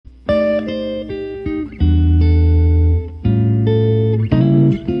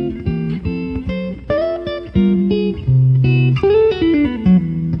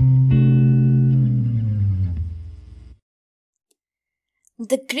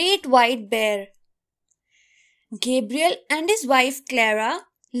Great White Bear. Gabriel and his wife Clara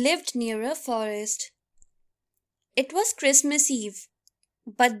lived near a forest. It was Christmas Eve,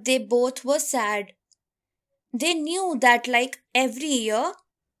 but they both were sad. They knew that, like every year,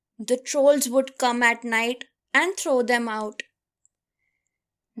 the trolls would come at night and throw them out.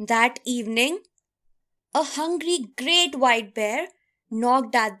 That evening, a hungry great white bear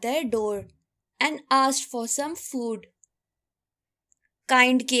knocked at their door and asked for some food.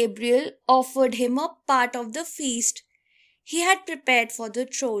 Kind Gabriel offered him a part of the feast he had prepared for the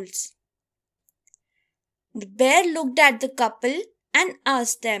trolls. The bear looked at the couple and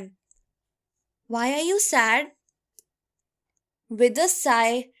asked them, "Why are you sad?" With a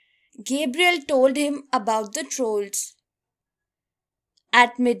sigh, Gabriel told him about the trolls.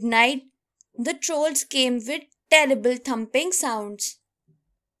 At midnight, the trolls came with terrible thumping sounds.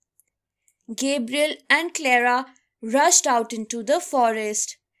 Gabriel and Clara rushed out into the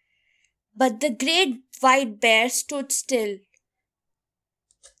forest, but the great white bear stood still.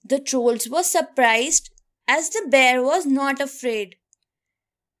 The trolls were surprised as the bear was not afraid.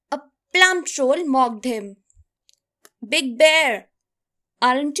 A plump troll mocked him. "Big Bear,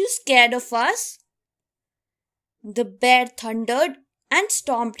 aren't you scared of us?" The bear thundered and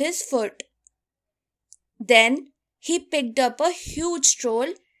stomped his foot. Then he picked up a huge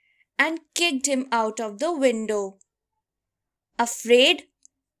troll and kicked him out of the window. Afraid,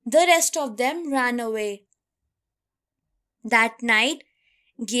 the rest of them ran away. That night,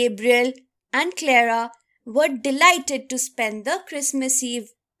 Gabriel and Clara were delighted to spend the Christmas Eve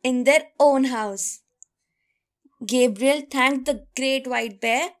in their own house. Gabriel thanked the great white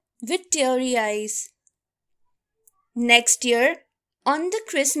bear with teary eyes. Next year, on the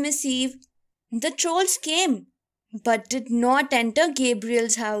Christmas Eve, the trolls came but did not enter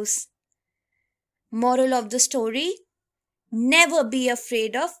Gabriel's house. Moral of the story: never be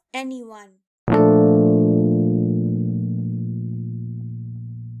afraid of anyone.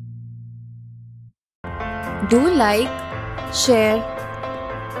 Do like, share,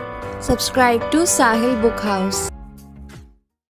 subscribe to Sahil Book House.